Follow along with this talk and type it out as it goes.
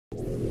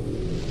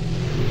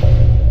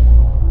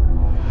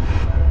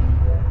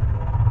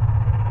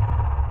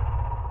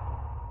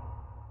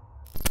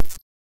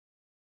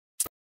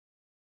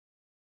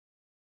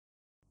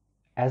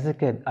As a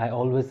kid, I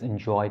always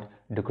enjoyed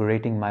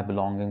decorating my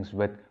belongings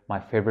with my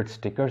favorite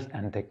stickers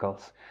and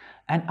decals.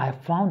 And I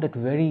found it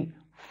very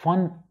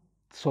fun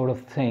sort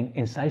of thing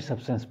inside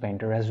Substance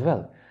Painter as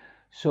well.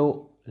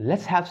 So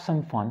let's have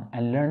some fun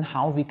and learn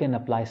how we can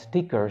apply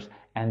stickers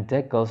and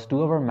decals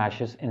to our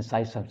meshes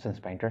inside Substance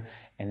Painter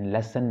in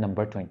lesson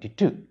number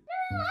 22.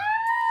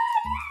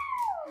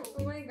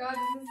 Oh my god,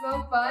 this is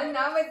so fun.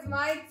 Now it's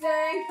my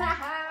turn.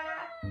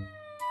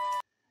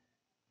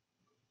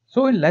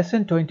 So in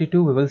lesson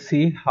 22, we will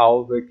see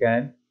how we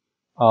can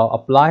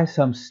apply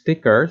some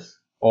stickers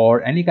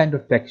or any kind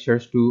of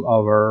textures to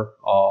our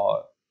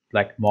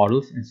like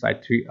models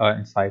inside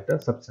the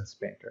Substance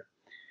Painter.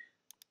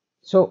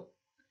 So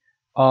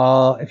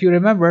if you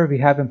remember, we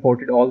have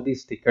imported all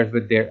these stickers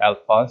with their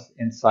alphas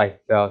inside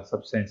the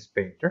Substance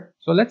Painter.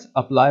 So let's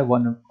apply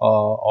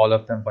all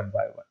of them one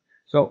by one.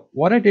 So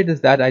what I did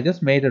is that I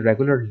just made a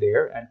regular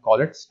layer and call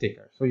it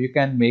sticker. So you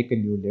can make a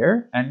new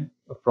layer and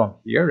from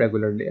here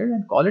regular layer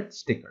and call it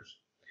stickers.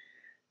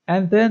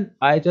 And then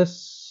I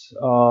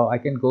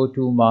can go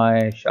to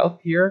my shelf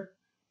here,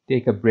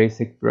 take a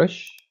basic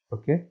brush,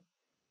 okay,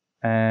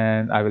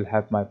 and I will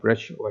have my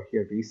brush over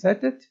here,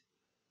 reset it,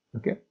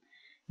 okay.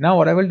 Now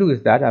what I will do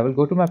is that I will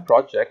go to my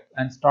project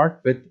and start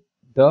with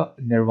the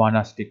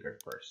Nirvana sticker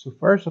first. So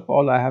first of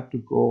all, I have to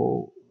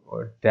go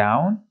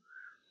down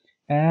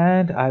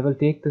and I will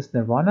take this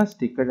Nirvana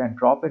sticker and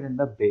drop it in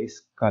the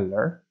base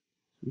color.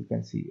 You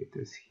can see it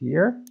is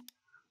here.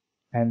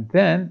 And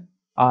then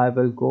I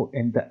will go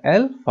in the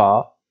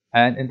alpha,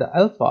 and in the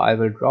alpha I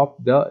will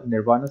drop the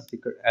Nirvana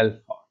sticker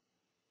alpha.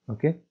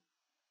 Okay.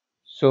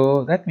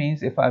 So that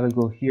means if I will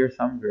go here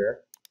somewhere,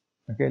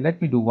 okay,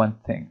 let me do one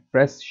thing.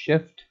 Press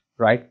shift,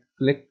 right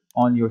click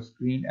on your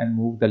screen and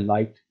move the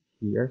light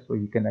here so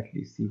you can at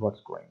least see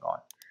what's going on.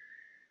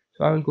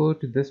 So I will go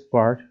to this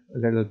part a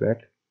little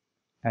bit,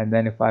 and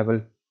then if I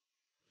will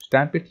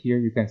stamp it here,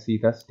 you can see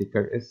the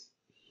sticker is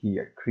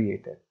here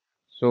created.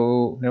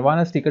 So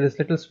Nirvana sticker is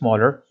little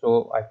smaller,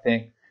 so I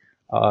think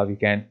we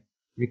can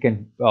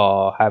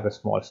have a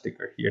small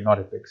sticker here, not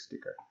a big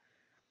sticker.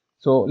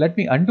 So let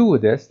me undo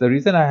this. The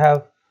reason I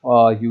have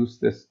used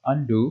this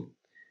undo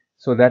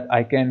so that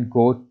I can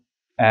go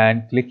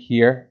and click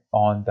here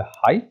on the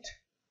height.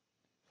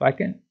 So I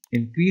can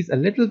increase a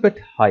little bit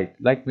height,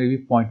 like maybe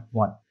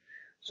 0.1,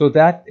 so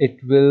that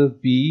it will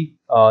be,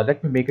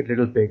 let me make it a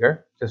little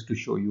bigger just to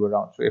show you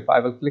around. So if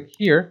I will click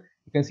here,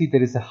 you can see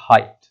there is a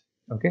height,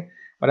 okay,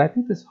 but I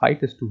think this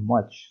height is too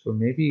much. So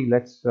maybe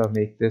let's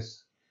make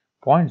this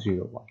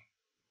 0.01,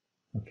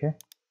 okay.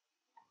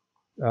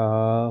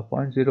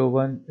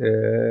 0.01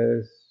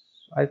 is,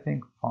 I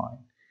think, fine.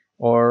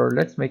 Or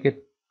let's make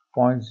it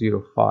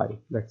 0.05.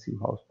 Let's see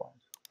how's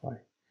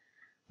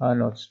 0.05.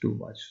 No, it's too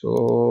much.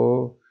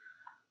 So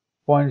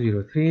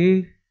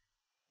 0.03.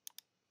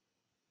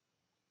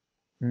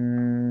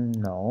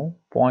 No,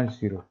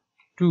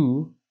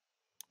 0.02.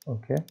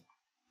 Okay,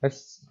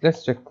 let's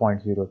check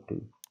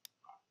 0.02.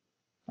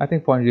 I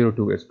think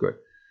 0.02 is good.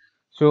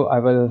 So I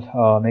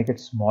will make it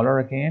smaller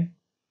again.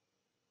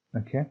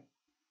 Okay,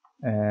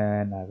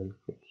 and I will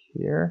click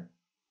here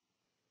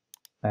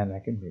and I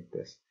can make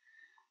this.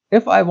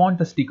 If I want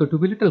the sticker to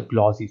be a little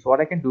glossy, so what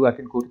I can do, I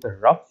can go to the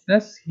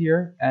roughness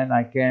here and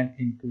I can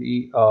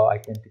decrease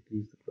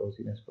the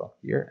glossiness from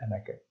here, and I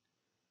can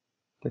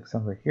click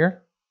somewhere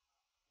here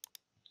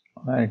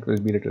and it will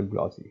be a little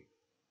glossy.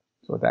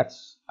 So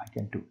that's I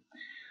can do.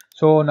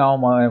 So now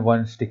my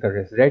one sticker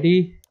is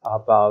ready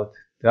about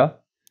the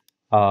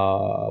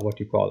what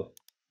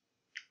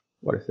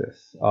is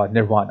this,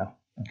 Nirvana.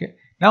 Okay,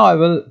 now I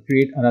will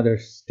create another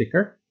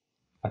sticker,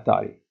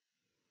 Atari.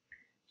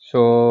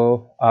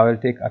 So I will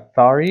take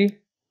Atari,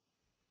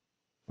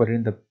 put it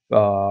in the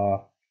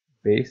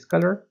base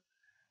color,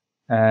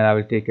 and I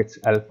will take its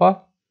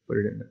alpha, put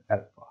it in the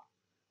alpha.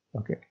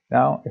 Okay,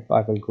 now if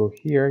I will go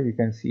here, you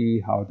can see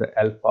how the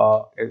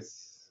alpha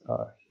is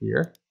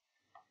here.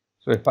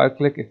 So if I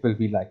click, it will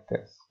be like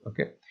this.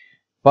 Okay,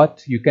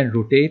 but you can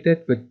rotate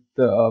it with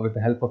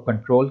the help of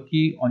Control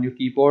key on your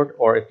keyboard,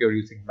 or if you're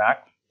using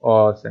Mac,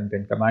 or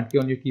then Command key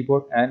on your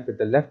keyboard, and with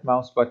the left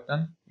mouse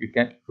button you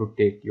can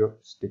rotate your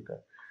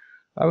sticker.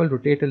 I will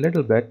rotate a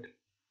little bit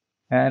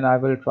and I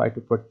will try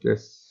to put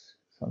this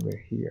somewhere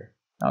here.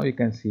 Now you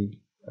can see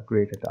a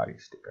great Atari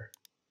sticker.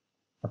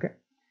 Okay,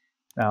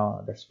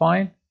 now that's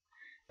fine.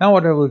 Now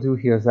what I will do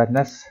here is that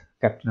that's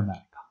Captain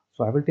America.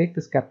 So I will take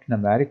this Captain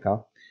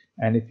America,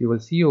 and if you will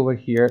see over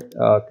here,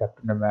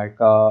 Captain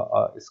America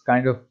is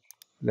kind of,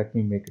 let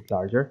me make it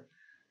larger.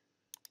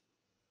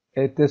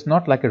 It is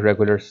not like a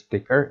regular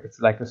sticker, it's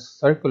like a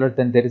circular,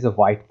 then there is a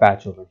white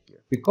patch over here,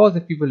 because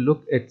if you will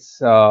look,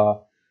 it's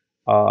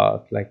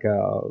like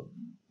a,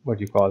 what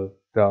do you call,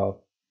 the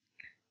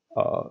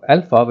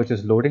alpha, which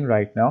is loading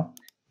right now.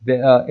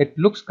 It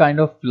looks kind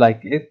of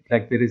like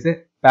there is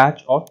a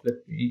patch of,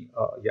 let me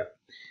yeah,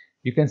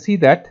 you can see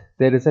that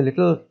there is a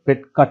little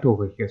bit cut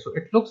over here, so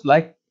it looks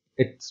like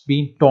it's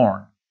been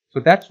torn. So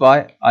that's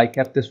why I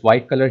kept this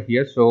white color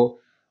here, so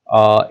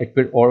it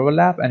will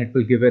overlap and it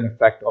will give an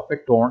effect of a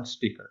torn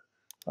sticker.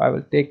 So I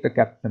will take the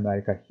Captain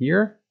America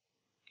here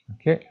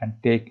Okay, and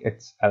take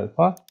its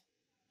alpha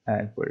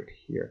and put it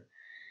here.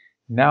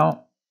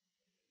 Now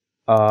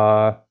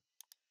I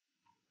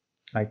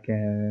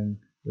can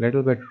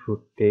little bit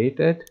rotate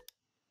it.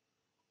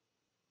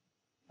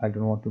 I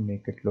don't want to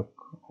make it look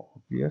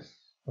obvious.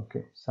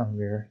 Okay,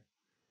 somewhere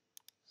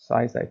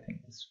size I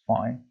think is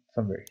fine,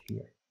 somewhere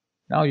here.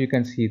 Now you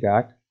can see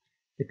that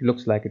it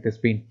looks like it has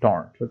been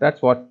torn. So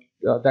that's what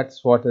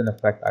in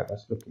effect I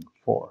was looking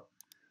for.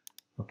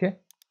 Okay,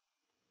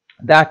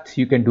 that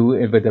you can do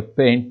with a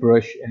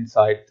paintbrush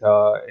inside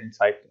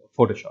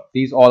Photoshop.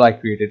 These all I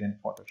created in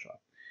Photoshop.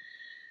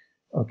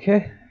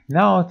 Okay,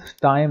 now the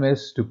time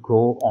is to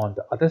go on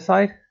the other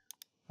side.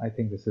 I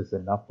think this is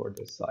enough for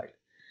this side.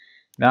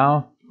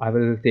 Now I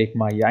will take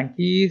my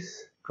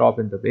Yankees, drop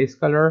in the base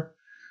color,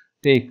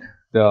 take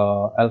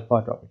the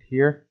alpha, drop it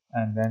here,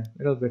 and then a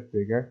little bit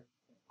bigger,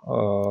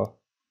 uh,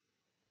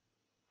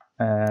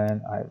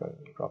 and I will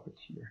drop it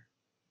here.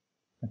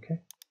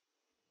 Okay,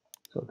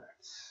 so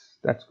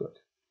that's good.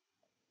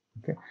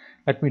 Okay,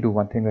 let me do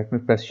one thing. Let me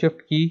press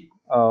Shift key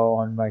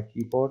on my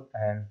keyboard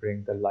and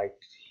bring the light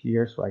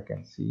here so I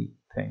can see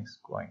things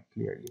going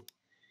clearly.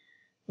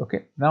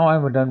 Okay, now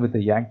I'm done with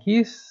the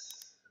Yankees.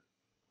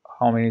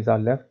 How many are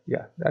left?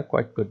 Yeah, they're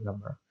quite good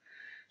number.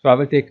 So I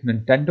will take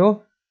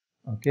Nintendo.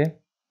 Okay,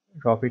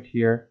 drop it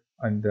here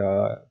on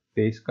the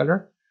base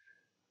color,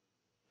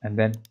 and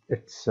then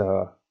it's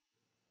alpha.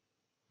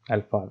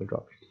 I will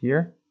drop it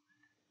here.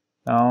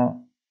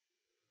 Now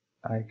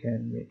I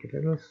can make it a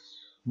little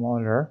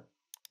smaller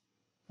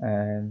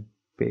and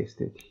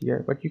paste it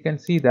here, but you can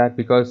see that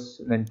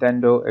because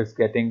Nintendo is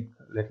getting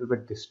a little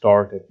bit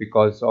distorted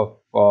because of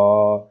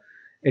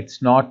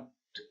it's not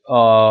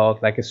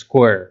like a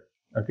square.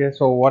 Okay,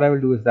 so what I will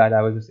do is that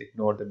I will just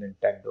ignore the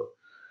Nintendo.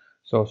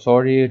 So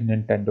sorry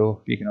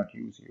Nintendo, we cannot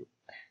use you.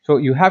 So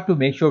you have to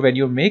make sure when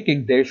you're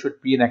making there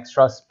should be an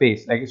extra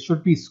space, like it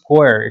should be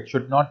square, it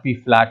should not be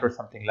flat or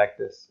something like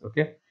this.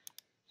 Okay,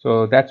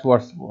 so that's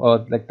what's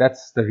like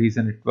that's the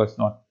reason it was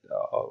not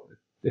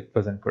it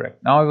wasn't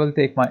correct. Now I will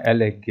take my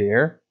LA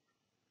gear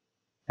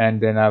and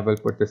then I will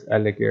put this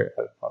LA gear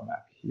alpha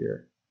map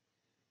here.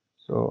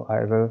 So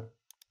I will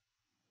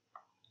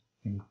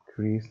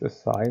increase the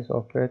size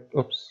of it.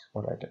 Oops,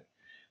 what I did.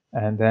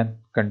 And then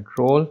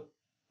control,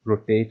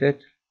 rotate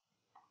it.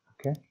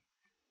 Okay,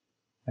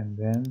 and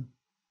then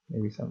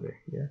maybe somewhere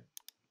here.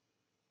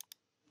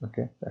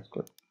 Okay, that's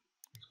good.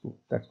 That's cool.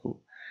 That's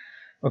cool.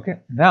 Okay,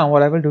 now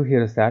what I will do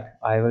here is that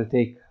I will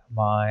take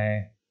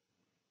my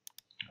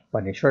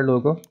Punisher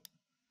logo,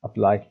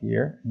 apply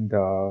here in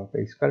the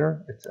base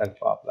color. It's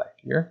alpha, apply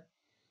here.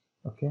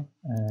 Okay,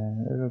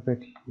 and a little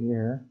bit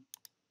here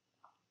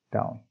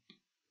down,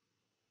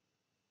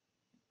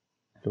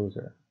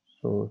 closer.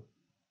 So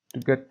to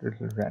get a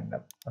little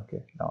random.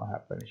 Okay, now I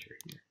have Punisher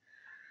here.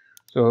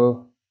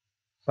 So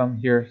some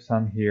here,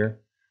 some here.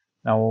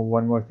 Now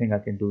one more thing I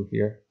can do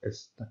here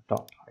is the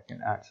top. I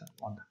can add some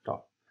on the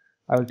top.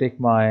 I will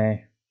take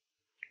my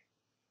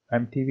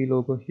MTV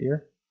logo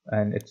here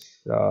and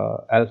it's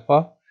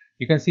alpha.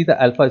 You can see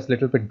the alpha is a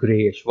little bit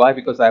grayish. Why?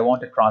 Because I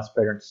want a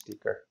transparent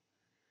sticker.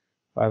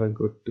 I will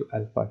go to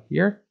alpha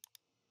here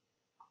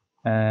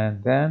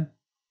and then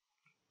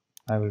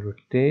I will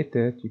rotate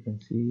it. You can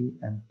see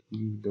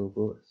MTV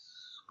logo is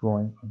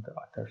going on the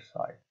other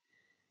side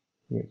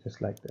here,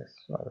 just like this.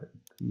 So I will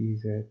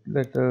increase it a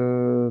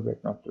little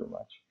bit, not too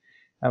much.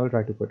 I will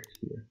try to put it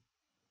here.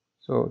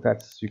 So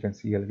that's, you can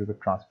see, a little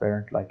bit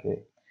transparent, like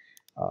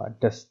a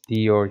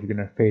dusty or you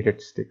can faded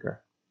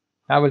sticker.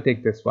 I will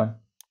take this one,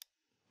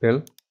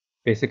 pill.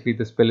 Basically,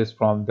 this pill is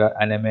from the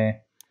anime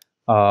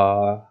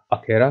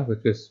Akira,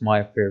 which is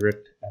my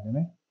favorite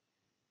anime.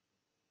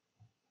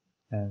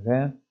 And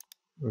then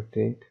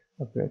rotate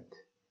a bit.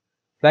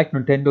 Like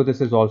Nintendo,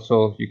 this is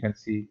also, you can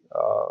see,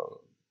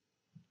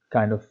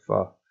 kind of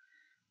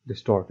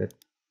distorted.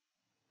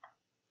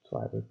 So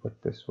I will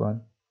put this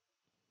one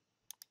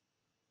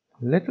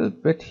a little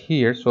bit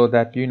here so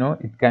that you know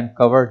it can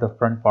cover the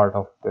front part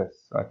of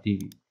this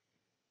TV.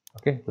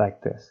 Okay,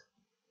 like this.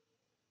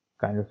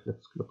 Kind of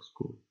looks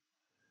cool.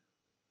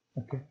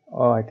 Okay.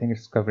 Oh, I think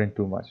it's covering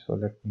too much. So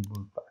let me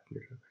move back a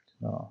little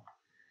bit. Now,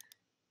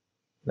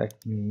 let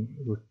me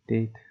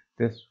rotate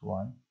this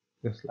one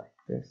just like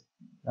this.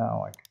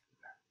 Now I can do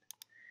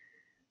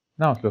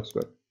that. Now it looks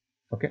good.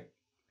 Okay.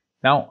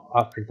 Now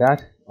after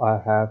that, I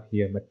have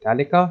here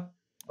Metallica.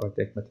 Or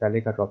take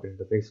Metallica, drop it in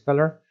the base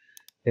color.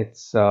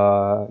 It's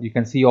you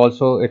can see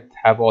also it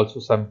have also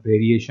some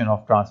variation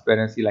of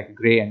transparency like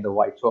gray and the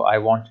white. So I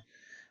want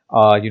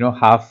you know,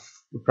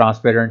 half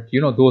transparent, you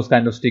know, those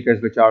kind of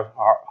stickers which are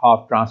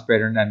half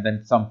transparent and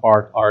then some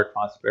part are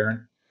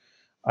transparent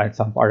and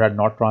some part are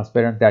not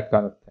transparent, that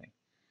kind of thing.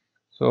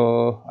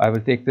 So I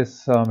will take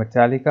this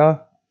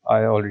Metallica.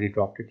 I already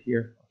dropped it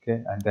here.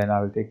 Okay, and then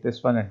I will take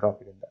this one and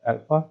drop it in the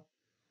alpha.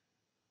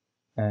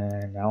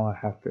 And now I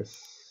have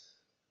this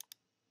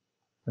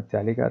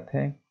Metallica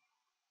thing.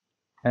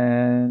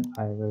 And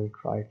I will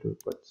try to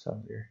put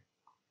somewhere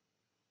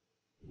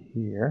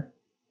here.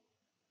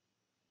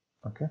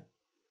 Okay.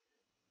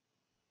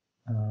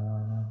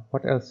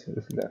 What else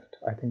is left?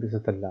 I think this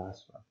is the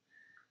last one.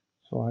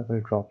 So I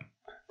will drop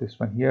this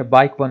one here.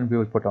 Bike one we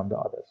will put on the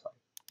other side.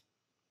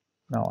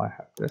 Now I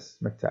have this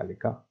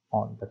Metallica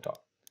on the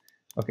top.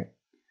 Okay.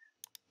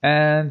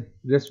 And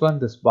this one,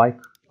 this bike,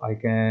 I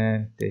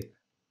can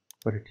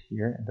put it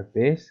here in the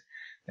base.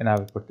 Then I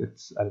will put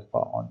its alpha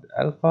on the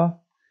alpha.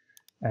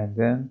 And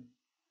then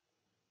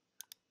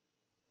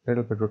a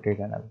little bit rotate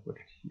and I will put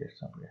it here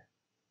somewhere.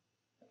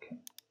 Okay.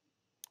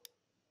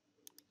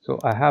 So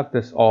I have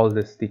all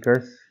the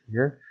stickers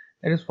here.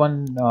 There is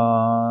one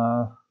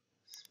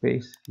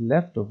space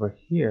left over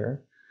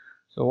here.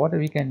 So what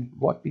we can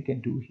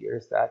do here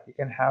is that we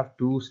can have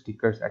two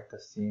stickers at the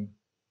same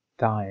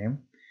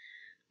time.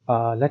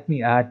 Let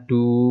me add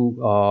two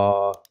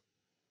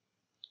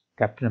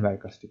Captain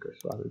America stickers.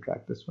 So I will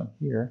drag this one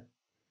here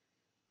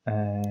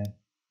and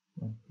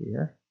one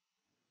here.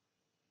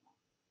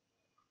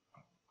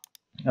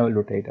 I will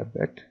rotate a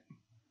bit.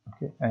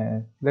 Okay,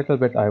 and little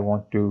bit I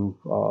want to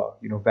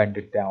bend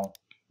it down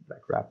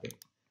like wrapping.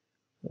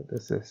 So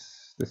this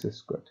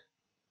is good.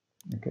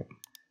 Okay,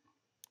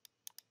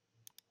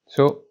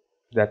 so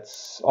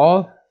that's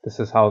all. This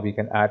is how we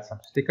can add some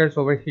stickers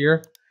over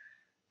here,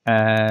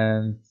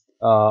 and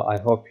I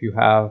hope you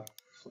have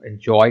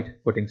enjoyed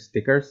putting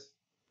stickers,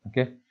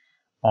 okay,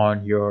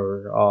 on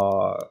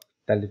your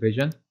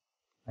television,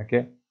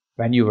 okay,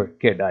 when you were a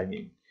kid, I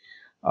mean.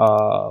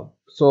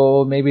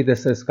 So maybe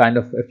this is kind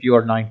of, if you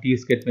are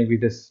 90s kid, maybe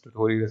this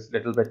tutorial is a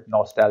little bit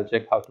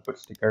nostalgic, how to put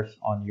stickers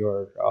on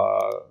your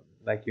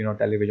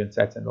television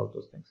sets and all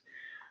those things.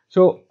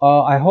 So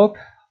I hope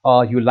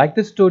you like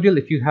this tutorial.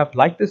 If you have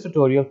liked this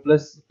tutorial,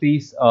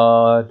 please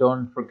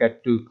don't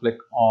forget to click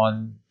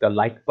on the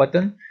like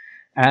button,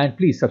 and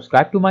please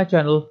subscribe to my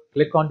channel,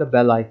 click on the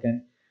bell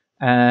icon,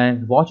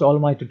 and watch all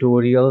my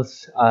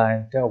tutorials.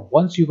 And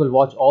once you will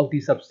watch all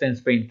the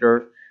Substance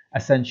Painter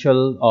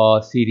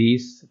essential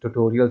series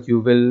tutorials, you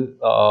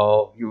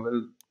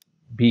will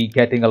be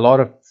getting a lot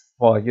of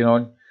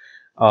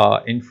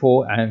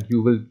info, and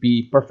you will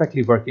be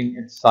perfectly working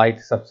inside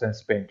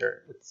Substance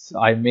Painter.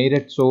 I made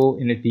it so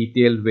in a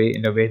detailed way,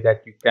 in a way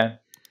that you can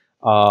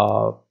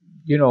uh,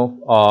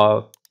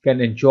 can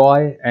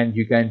enjoy, and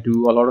you can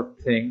do a lot of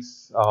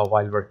things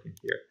while working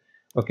here.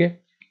 Okay,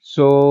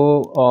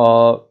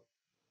 so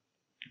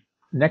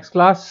next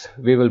class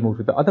we will move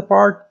to the other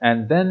part,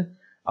 and then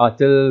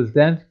till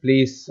then,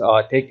 please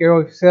take care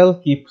of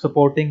yourself, keep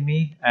supporting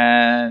me,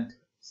 and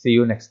see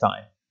you next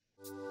time.